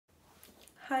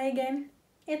Hi again,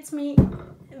 it's me,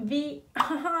 V.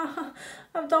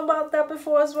 I've done about that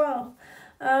before as well.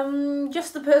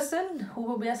 Just the person who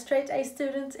will be a straight A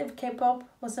student if K-pop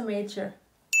was a major.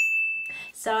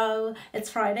 So it's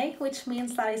Friday, which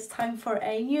means that it's time for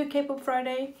a new K-pop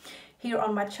Friday here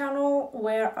on my channel,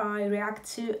 where I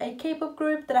react to a K-pop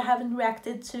group that I haven't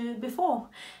reacted to before.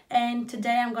 And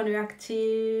today I'm going to react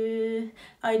to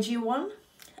IG1,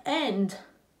 and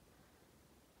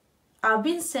I've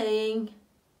been saying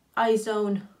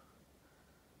iZone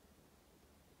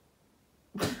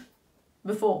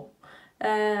before.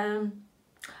 I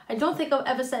don't think I've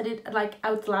ever said it like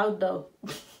out loud though.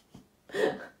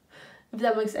 If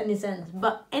that makes any sense.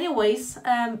 But anyways,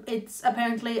 it's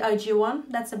apparently IG1.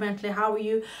 That's apparently how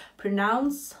you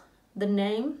pronounce the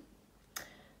name,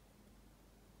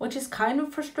 which is kind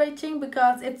of frustrating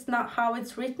because it's not how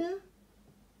it's written.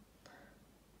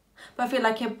 But I feel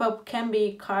like K-pop can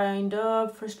be kind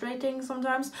of frustrating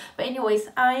sometimes. But anyways,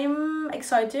 I'm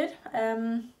excited.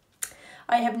 I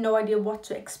have no idea what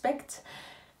to expect.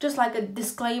 Just like a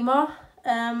disclaimer,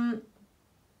 do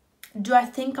I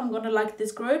think I'm gonna like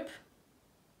this group?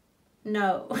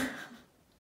 No.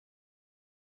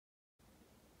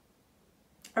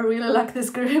 I really like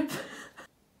this group.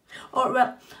 Or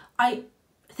well, I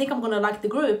think I'm gonna like the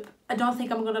group. I don't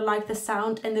think I'm gonna like the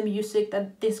sound and the music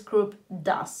that this group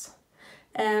does.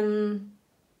 I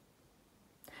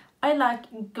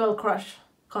like girl crush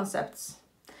concepts.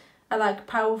 I like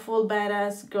powerful,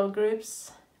 badass girl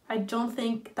groups. I don't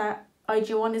think that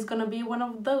IG1 is gonna be one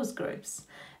of those groups.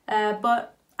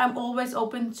 But I'm always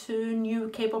open to new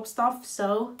K-pop stuff,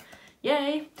 so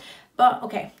yay. But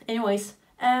okay, anyways.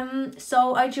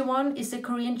 So IG1 is a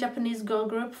Korean-Japanese girl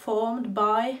group formed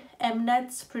by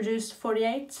Mnet's Produce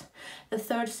 48, the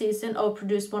third season of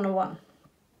Produce 101.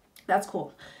 That's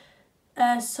cool.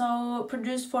 So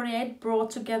Produce 48 brought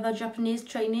together Japanese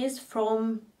trainees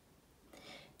from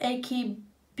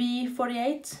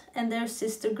AKB48 and their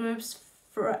sister groups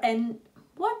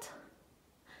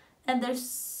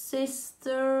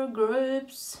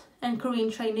and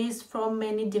Korean trainees from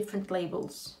many different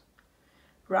labels.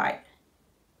 Right.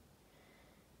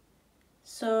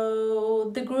 So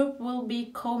the group will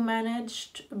be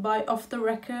co-managed by Off the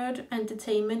Record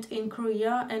Entertainment in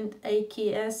Korea and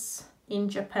AKS in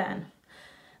Japan.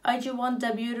 IG1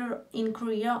 debuted in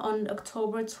Korea on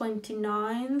October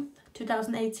 29th,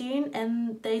 2018,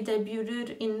 and they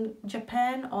debuted in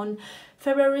Japan on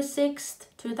February 6th,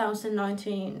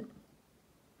 2019.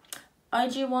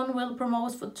 IG1 will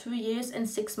promote for 2 years and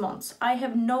 6 months. I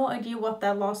have no idea what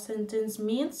that last sentence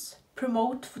means.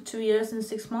 Promote for 2 years and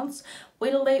 6 months.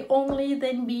 Will they only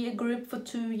then be a group for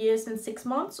 2 years and 6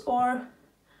 months, or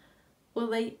will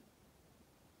they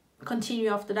continue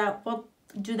after that? What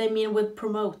do they mean with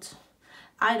promote?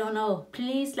 I don't know.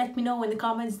 Please let me know in the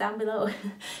comments down below.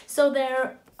 So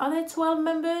are there 12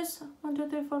 members? 1, 2,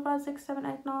 3, 4, 5, 6, 7,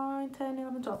 8, 9, 10,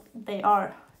 11, 12. They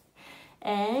are.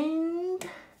 And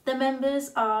the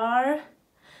members are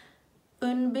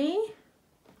Eunbi.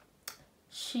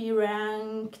 She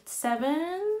ranked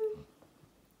 7.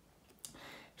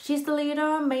 She's the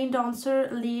leader, main dancer,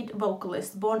 lead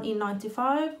vocalist, born in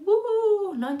 95.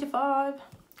 Woohoo! 95.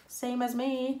 Same as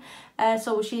me.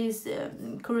 So she's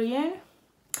Korean.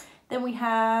 Then we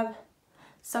have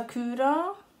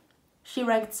Sakura. She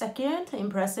ranked 2nd.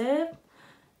 Impressive.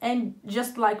 And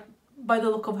just like by the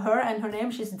look of her and her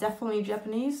name, she's definitely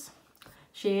Japanese.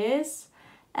 She is.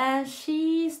 And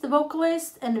she's the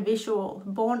vocalist and visual,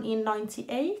 born in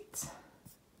 98.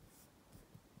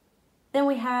 Then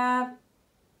we have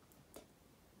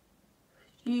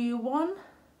Hyewon.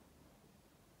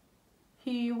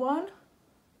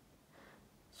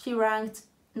 She ranked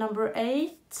number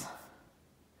 8.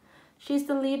 She's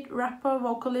the lead rapper,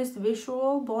 vocalist,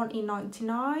 visual, born in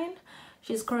 99.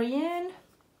 She's Korean.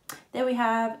 Then we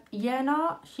have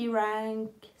Yena. She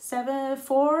ranked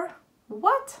 4.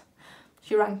 What?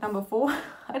 She ranked number 4.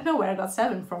 I don't know where I got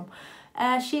 7 from.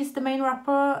 She's the main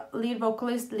rapper, lead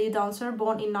vocalist, lead dancer,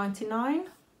 born in 99.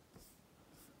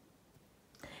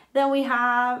 Then we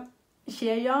have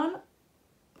Chaeyeon.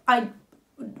 I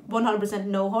 100%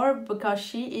 know her because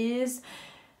she is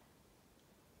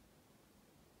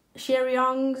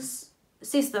Chaeyoung's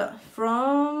sister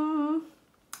from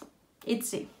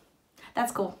ITZY.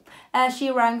 That's cool.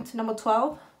 She ranked number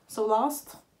 12, so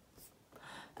last.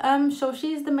 So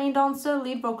she's the main dancer,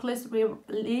 lead vocalist,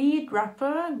 lead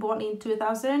rapper, born in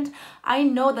 2000. I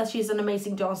know that she's an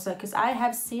amazing dancer because I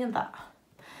have seen that.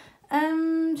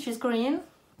 She's Korean.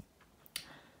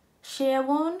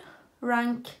 Chaewon,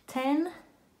 rank 10.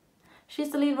 She's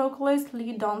the lead vocalist,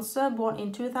 lead dancer, born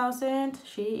in 2000.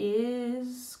 She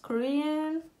is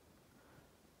Korean.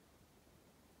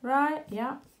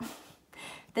 Yeah.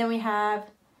 Then we have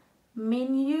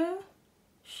Minyu.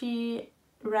 She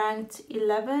ranked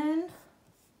 11.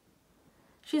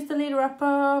 She's the lead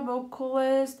rapper,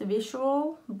 vocalist,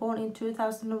 visual, born in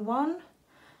 2001.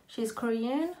 She's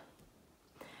Korean.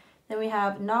 Then we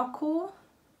have 𝗙𝗢𝗟𝗟𝗢𝗪.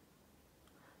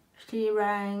 She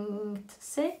ranked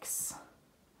 6.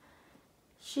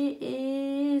 She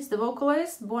is the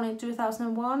vocalist, born in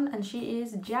 2001, and she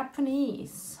is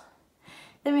Japanese.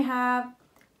 Then we have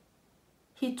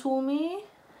Hitomi.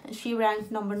 She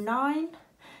ranked number 9.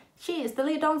 She is the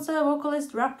lead dancer,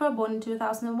 vocalist, rapper, born in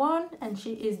 2001, and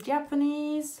she is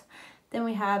Japanese. Then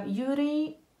we have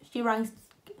Yuri. She ranks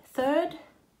 3rd.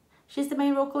 She's the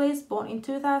main vocalist, born in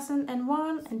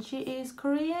 2001, and she is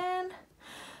Korean.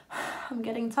 I'm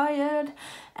getting tired.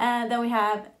 And then we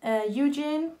have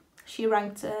Eugene. She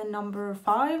ranked number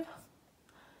 5.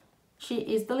 She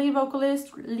is the lead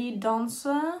vocalist, lead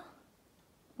dancer,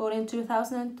 born in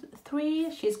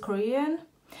 2003. She's Korean.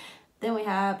 Then we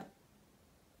have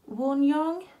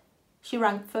Wonyoung. She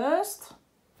ranked 1st.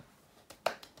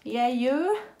 Yeah,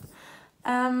 you.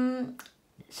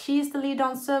 She's the lead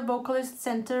dancer, vocalist,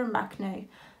 center, maknae,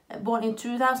 born in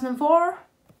 2004.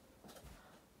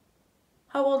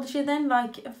 How old is she then?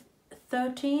 Like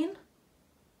 13?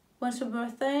 When's her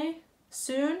birthday?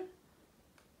 Soon.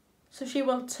 So she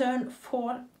will turn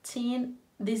 14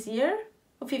 this year,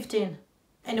 or 15.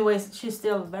 Anyways, she's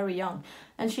still very young,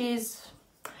 and she's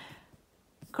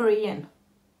Korean.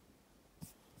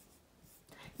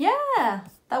 Yeah,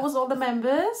 that was all the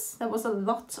members. That was a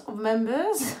lot of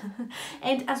members.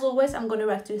 And as always, I'm gonna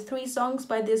react to 3 songs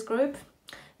by this group,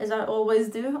 as I always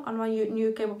do on my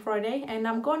new K-pop Friday. And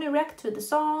I'm gonna react to the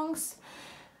songs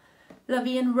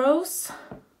𝗙𝗢𝗟𝗟𝗪𝗪 and Rose.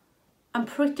 I'm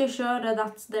pretty sure that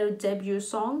that's their debut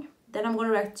song. Then I'm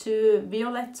gonna react to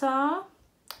Violeta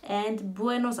and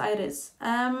Buenos Aires.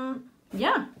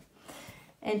 Yeah.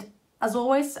 And as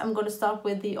always, I'm gonna start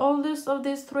with the oldest of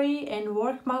these 3 and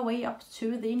work my way up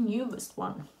to the newest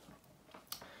one.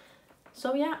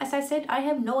 So yeah, as I said, I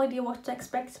have no idea what to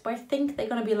expect, but I think they're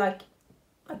gonna be like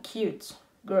a cute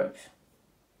group.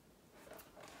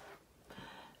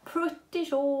 Pretty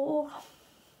sure.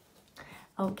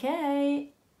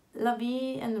 Okay,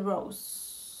 𝗙𝗢𝗟𝗟𝗪 and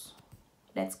Rose.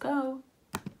 Let's go.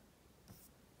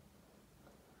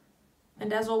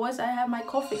 And as always, I have my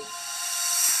coffee.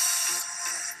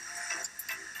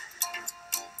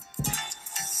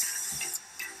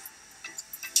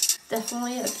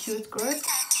 Definitely a cute group.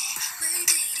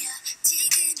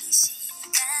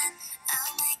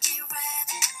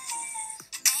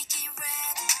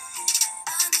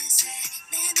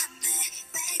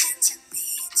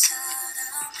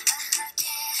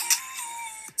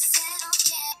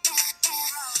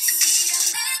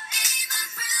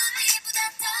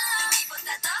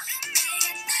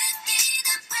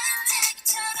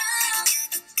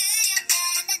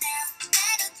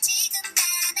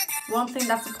 One thing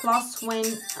that's a plus when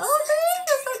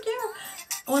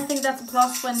one thing that's a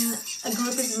plus when a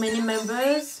group is many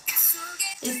members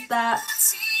is that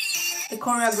the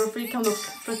choreography can look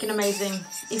freaking amazing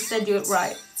if they do it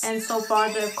right. And so far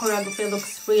the choreography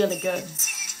looks really good.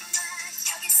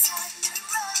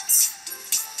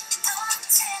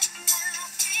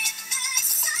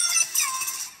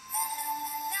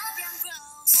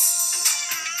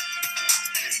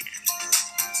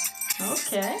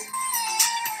 Okay.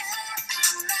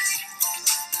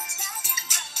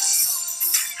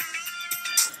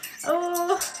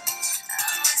 Oh,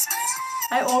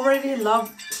 I already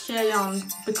love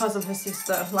𝗙𝗢𝗟 because of her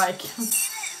sister, like.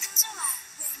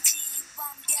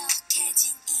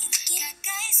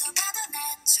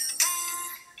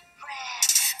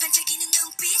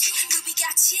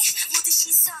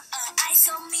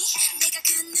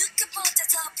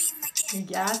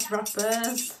 Yes,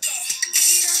 rappers.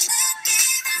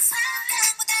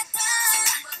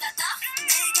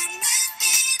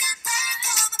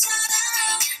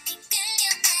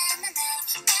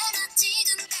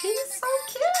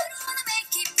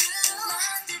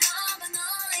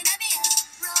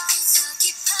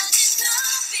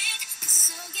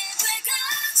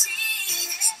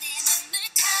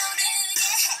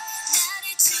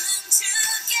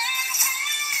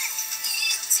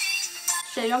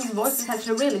 𝗙𝗢𝗟's voice is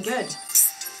actually really good.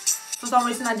 For some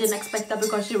reason I didn't expect that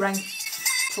because she ranked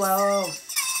 12.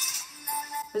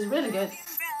 It was really good.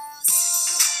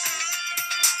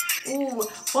 Ooh,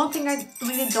 one thing I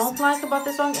really don't like about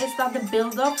the song is that the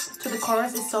build-up to the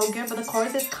chorus is so good, but the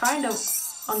chorus is kind of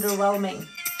underwhelming.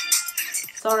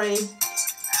 Sorry.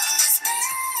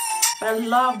 But I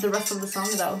love the rest of the song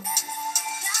though.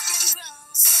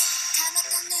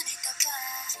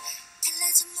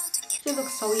 She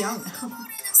looks so young.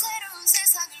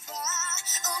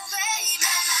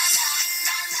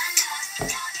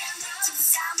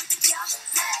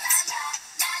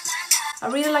 I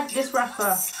really like this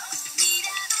rapper.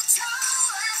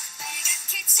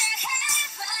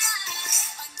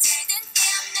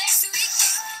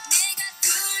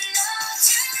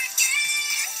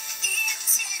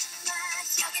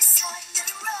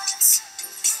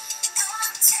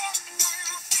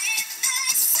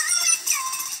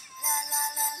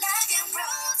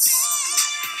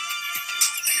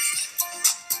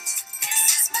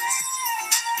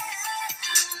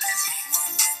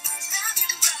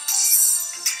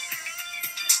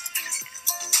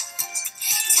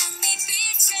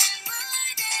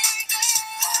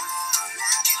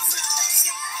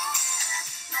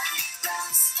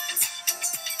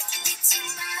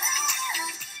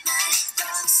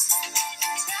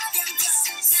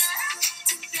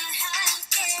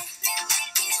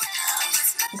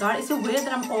 God, is it weird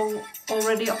that I'm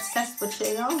already obsessed with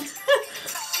𝗙𝗟𝗟𝗢𝗪?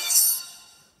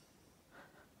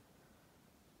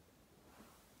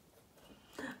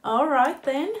 Alright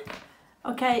then.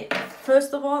 Okay,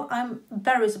 first of all, I'm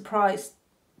very surprised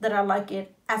that I like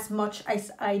it as much as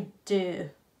I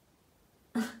do.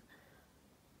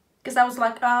 Because I was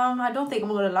like, I don't think I'm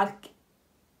gonna like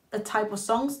the type of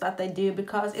songs that they do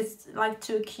because it's like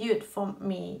too cute for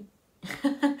me.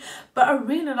 But I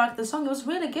really liked the song. It was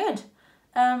really good.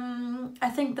 I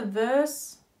think the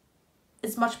verse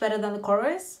is much better than the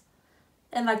chorus,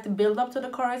 and like the build up to the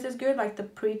chorus is good, like the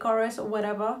pre-chorus or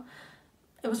whatever.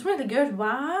 It was really good.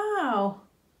 Wow,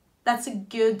 that's a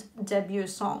good debut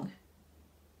song,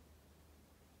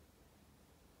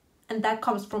 and that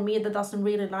comes from me that doesn't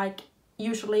really like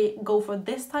usually go for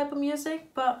this type of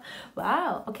music, but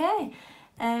wow, okay.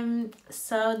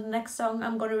 So the next song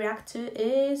I'm gonna react to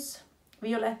is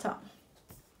Violeta,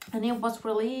 and it was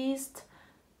released,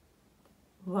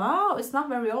 wow, it's not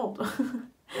very old.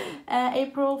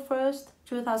 April 1st,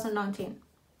 2019.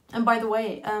 And by the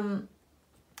way,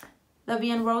 the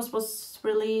𝗙𝗎𝗪𝗏 was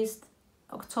released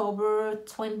October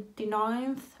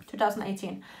 29th,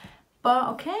 2018. But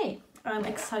okay, I'm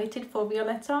excited for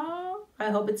Violeta. I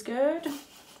hope it's good.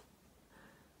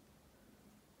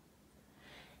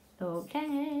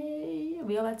 Okay,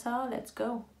 Violeta, let's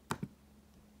go.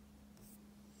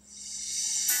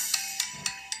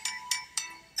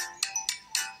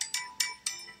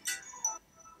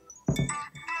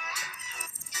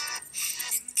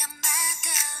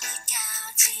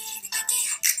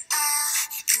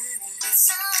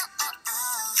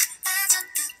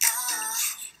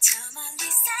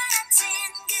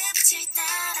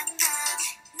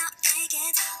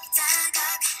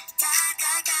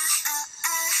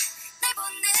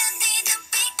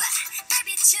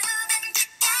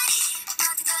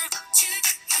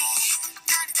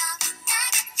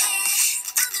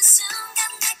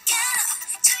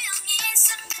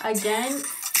 Again,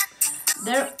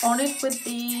 they're on it with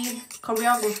the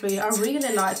choreography. I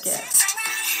really like it.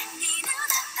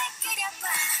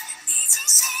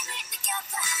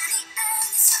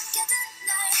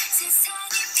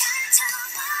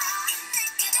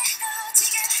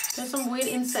 There's some weird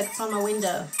insects on my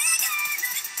window.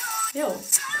 Ew.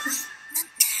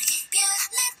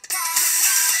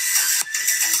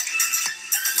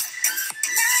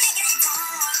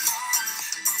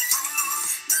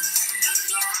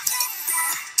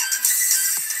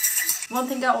 One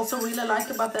thing I also really like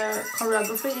about their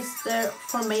choreography is their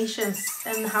formations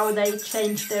and how they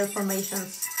change their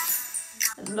formations.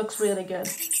 It looks really good.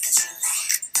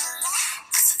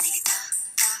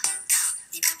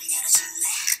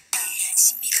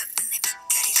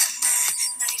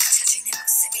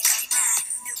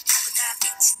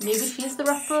 Maybe she's the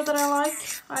rapper that I like.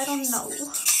 I don't know.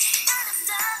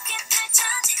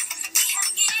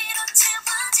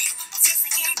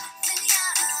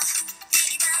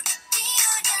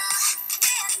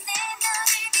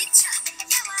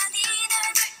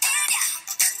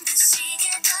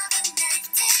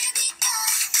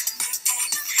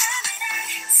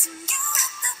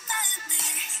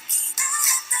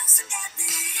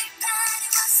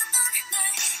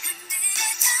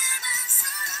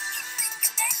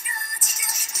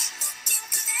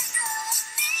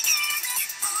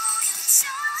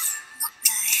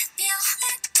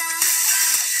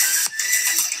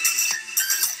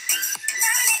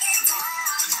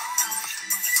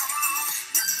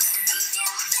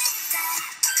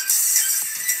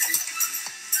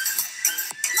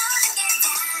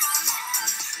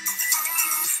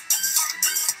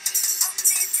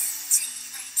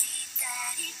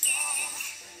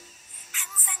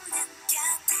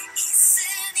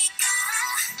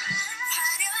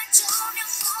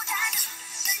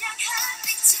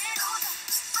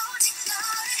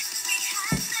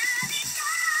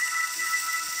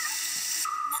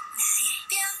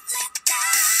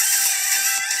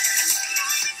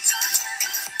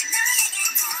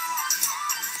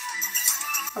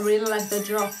 I really like the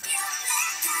drop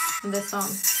in this song.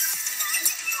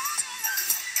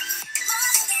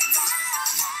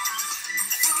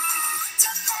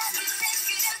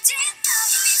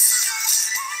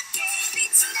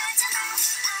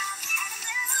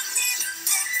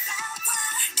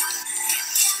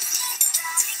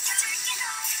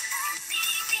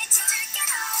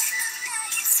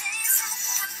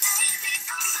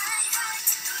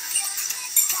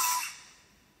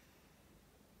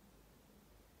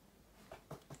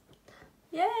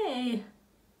 Yay!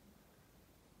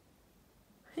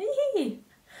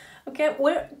 Okay,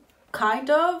 we're kind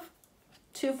of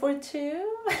 2 for 2.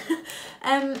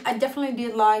 I definitely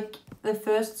did like the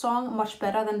first song much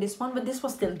better than this one, but this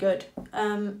was still good.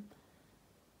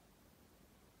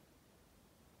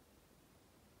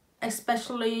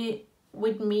 Especially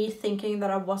with me thinking that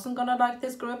I wasn't gonna like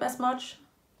this group as much.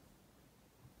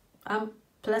 I'm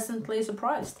pleasantly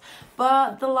surprised.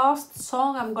 But the last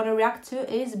song I'm gonna react to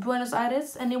is Buenos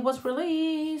Aires, and it was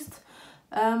released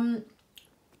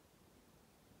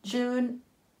June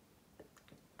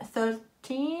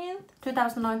 13th,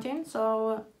 2019,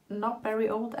 so not very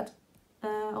old at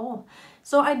all.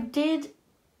 So I did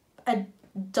a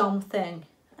dumb thing.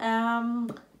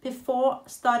 Before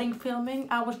starting filming,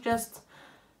 I was just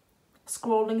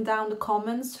scrolling down the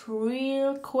comments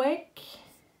real quick.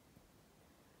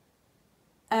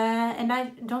 And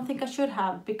I don't think I should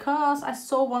have, because I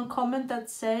saw one comment that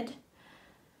said,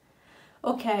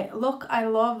 okay, look, I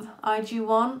love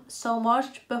𝗙𝗎𝗓𝗪 so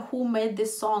much, but who made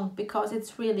this song? Because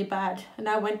it's really bad. And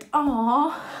I went,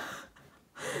 oh,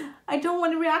 I don't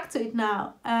want to react to it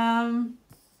now.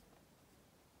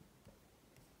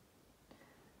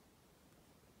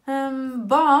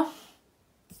 But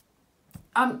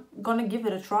I'm gonna give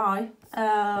it a try.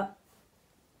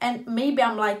 And maybe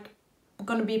I'm like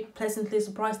gonna be pleasantly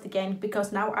surprised again,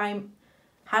 because now I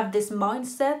have this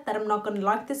mindset that I'm not gonna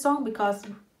like this song because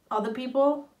other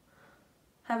people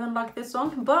haven't liked this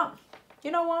song. But you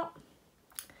know what,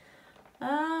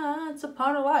 it's a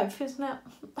part of life, isn't it?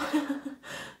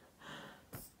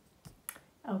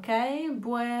 Okay,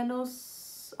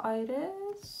 Buenos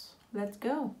Aires, let's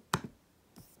go.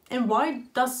 And why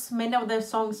does many of their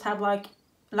songs have like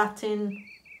Latin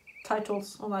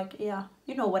titles, or like, yeah,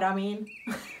 you know what I mean.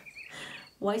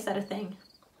 Why is that a thing?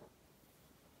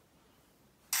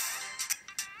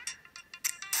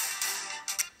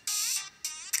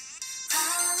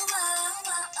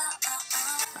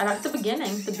 I like the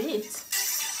beginning, the beat.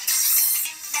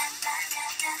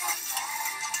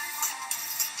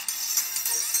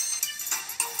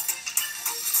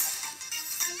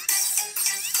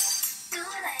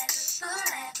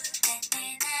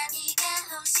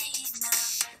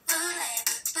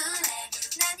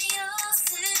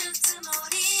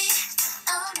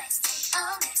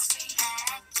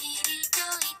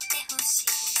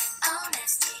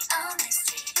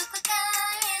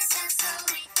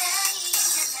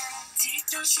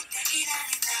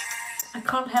 I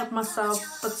can't help myself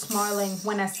but smiling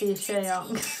when I see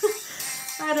𝗙𝗎𝗓𝗓𝗪.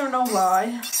 I don't know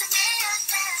why.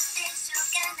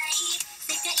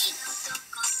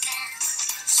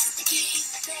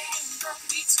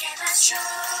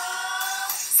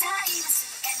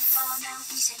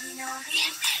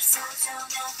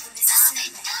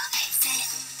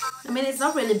 I mean, it's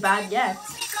not really bad yet.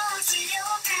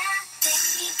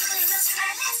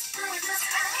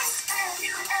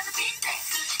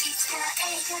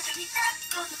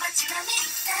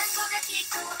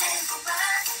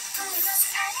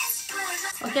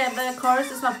 Okay, the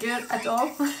chorus is not good at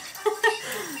all.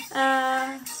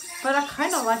 But I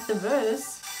kind of like the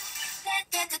verse.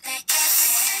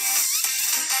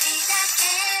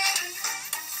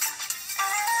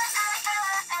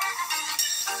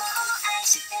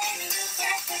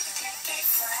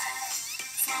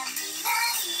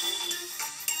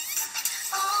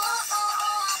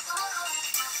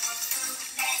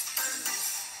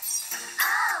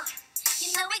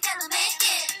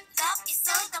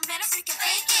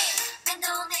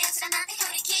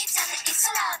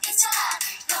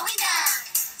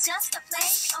 Just a play,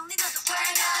 only know the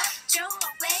word up. Throw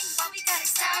away what we gotta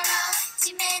start off.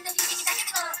 地面の響きだけで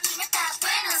こう決めた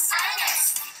Buenos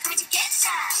Aires 込みつけち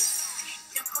ゃ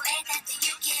どこへだって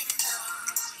行けるの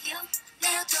よ目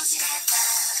を閉じれば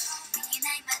見え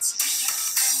ない街見えて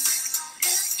く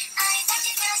る愛だ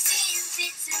けが真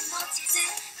実の地図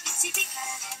導か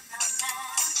れるのだ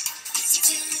一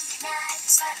途にない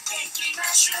座っていきま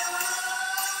しょう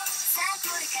さあ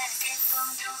これから先方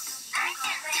の海越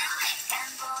え願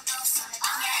望の空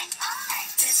に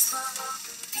絶望を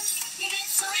振り切り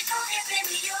そり遂げて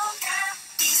みようか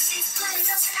This is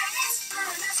Buenos Aires,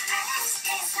 Buenos Aires,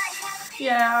 yes I have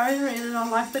Yeah, I really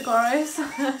don't like the chorus.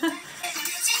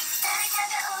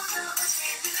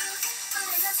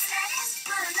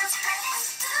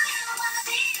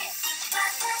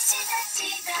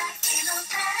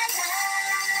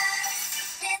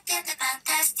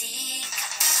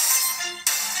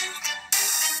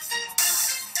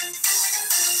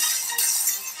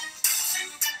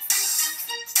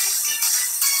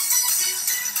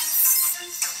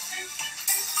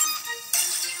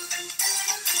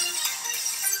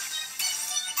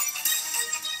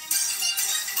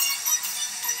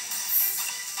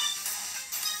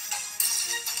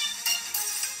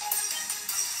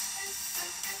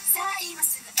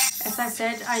 As I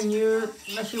said, I knew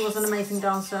that she was an amazing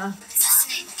dancer.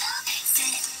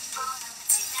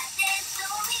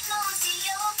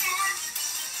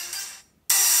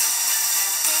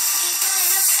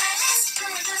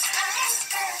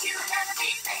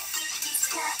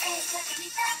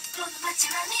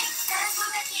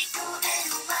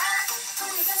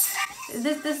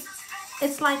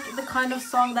 It's like the kind of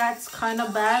song that's kind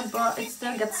of bad, but it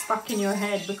still gets stuck in your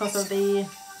head because of the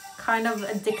kind of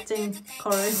addicting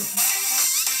chorus.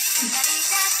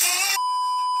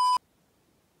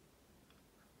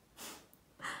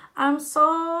 I'm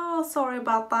so sorry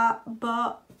about that,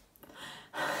 but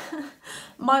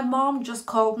my mom just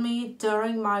called me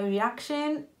during my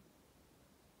reaction,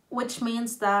 which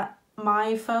means that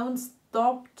my phone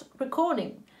stopped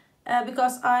recording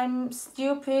because I'm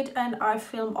stupid and I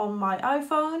film on my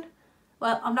iPhone.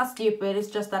 Well, I'm not stupid,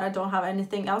 it's just that I don't have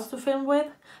anything else to film with.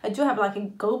 I do have like a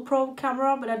GoPro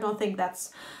camera, but I don't think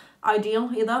that's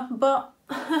ideal either. But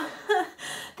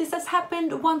this has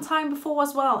happened one time before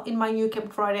as well in my new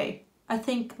Kpop Friday. I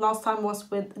think last time was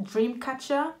with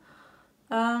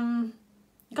𝗙𝗢𝗟𝗟𝗢𝗪.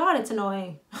 God, it's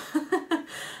annoying.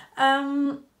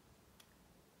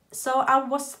 So I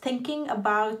was thinking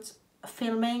about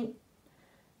filming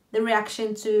the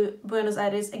reaction to Buenos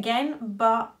Aires again,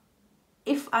 but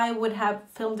if I would have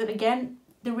filmed it again,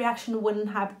 the reaction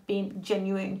wouldn't have been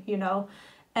genuine, you know.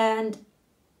 And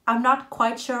I'm not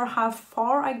quite sure how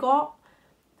far I got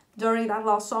during that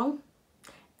last song,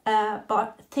 but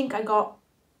I think I got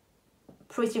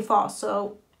pretty far,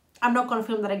 so I'm not gonna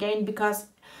film that again because,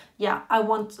 yeah, I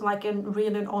want like a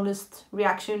real and honest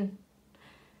reaction.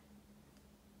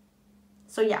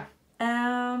 So yeah,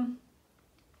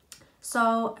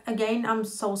 so again, I'm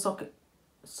so sorry.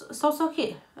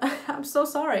 I'm so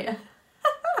sorry.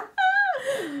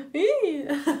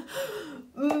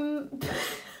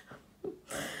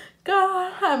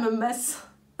 God, I'm a mess.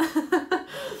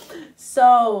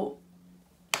 So,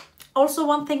 also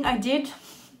one thing I did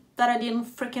that I didn't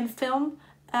freaking film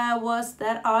was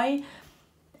that I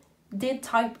did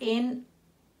type in.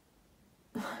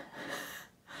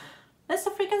 There's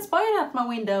a freaking spider at my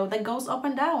window that goes up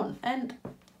and down, and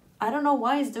I don't know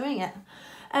why it's doing it.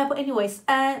 But anyways,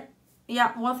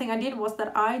 yeah, one thing I did was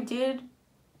that I did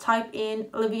type in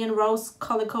𝗙𝗢𝗟𝗟𝗪𝗪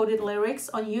color-coded lyrics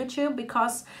on YouTube,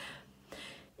 because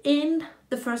in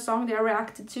the first song that I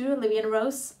reacted to,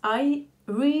 𝗙𝗙𝗟𝗟𝗪𝗪, I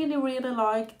really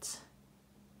liked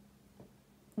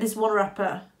this one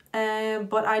rapper.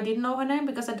 But I didn't know her name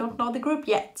because I don't know the group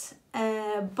yet.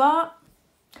 But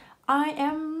I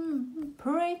am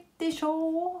pretty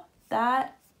sure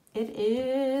that it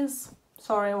is...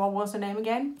 Sorry, what was her name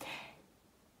again?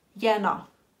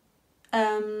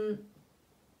 𝗙𝗢𝗟𝗟𝗪𝗪.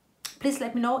 Please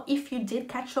let me know if you did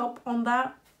catch up on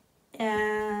that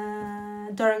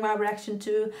during my reaction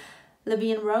to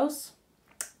𝗙𝗙𝗟𝗪𝗪.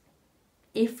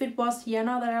 If it was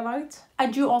𝗙𝗢𝗟𝗟𝗪𝗪 that I liked. I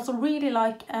do also really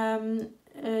like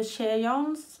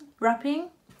Chaeyoung's rapping.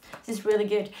 This is really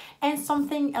good. And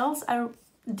something else I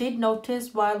did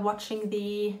notice while watching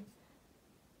the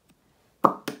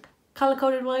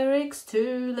color-coded lyrics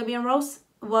to 𝗙𝗙𝗟𝗪𝗪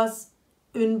was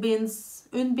Eunbin's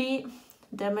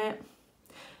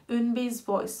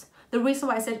voice. The reason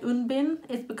why I said Eunbin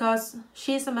is because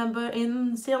she's a member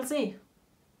in CLC,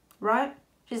 right?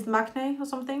 She's Maknae or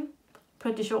something,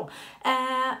 pretty sure.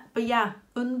 But yeah,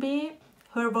 Eunbi,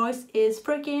 her voice is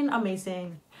freaking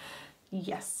amazing.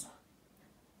 Yes.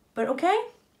 But okay,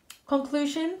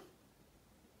 conclusion.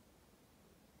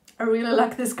 I really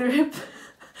like this group.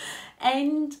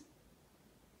 And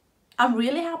I'm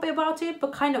really happy about it,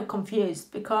 but kind of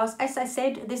confused because, as I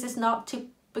said, this is not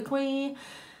typically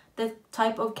the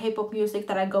type of K-pop music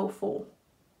that I go for,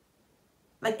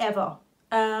 like ever.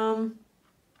 But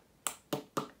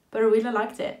I really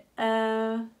liked it.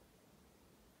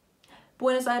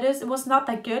 Buenos Aires, it was not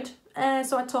that good,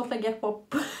 so I totally get what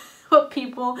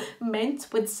people meant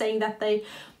with saying that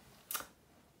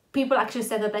people actually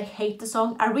said that they hate the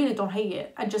song. I really don't hate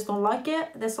it. I just don't like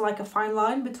it. There's like a fine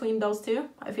line between those two,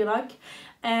 I feel like.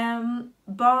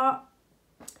 But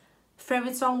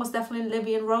favorite song was definitely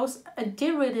Livy and Rose. I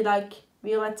did really like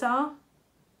Violeta,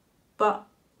 but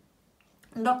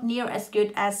not near as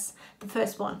good as the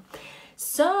first one.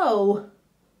 So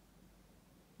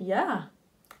yeah,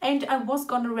 and I was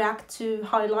gonna react to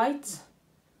Highlight,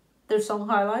 their song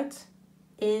Highlight,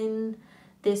 in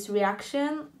this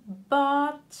reaction,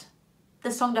 but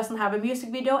the song doesn't have a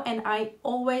music video, and I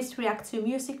always react to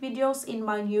music videos in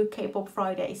my new K-pop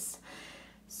Fridays,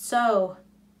 so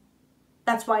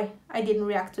that's why I didn't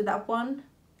react to that one.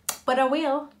 But I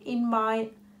will in my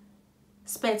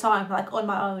spare time, like on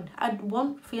my own. I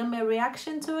won't film a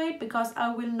reaction to it because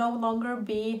I will no longer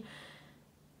be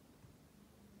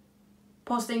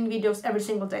posting videos every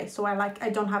single day, so I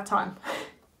don't have time.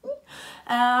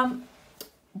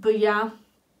 But yeah,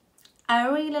 I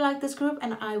really like this group,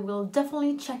 and I will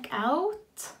definitely check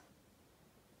out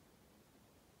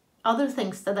other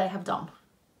things that they have done.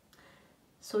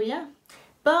 So yeah,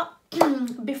 but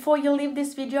before you leave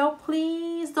this video,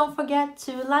 please don't forget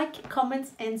to like, comment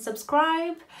and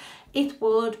subscribe. It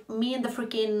would mean the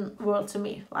freaking world to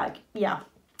me, like, yeah.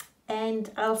 And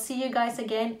I'll see you guys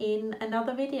again in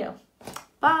another video.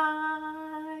 Bye.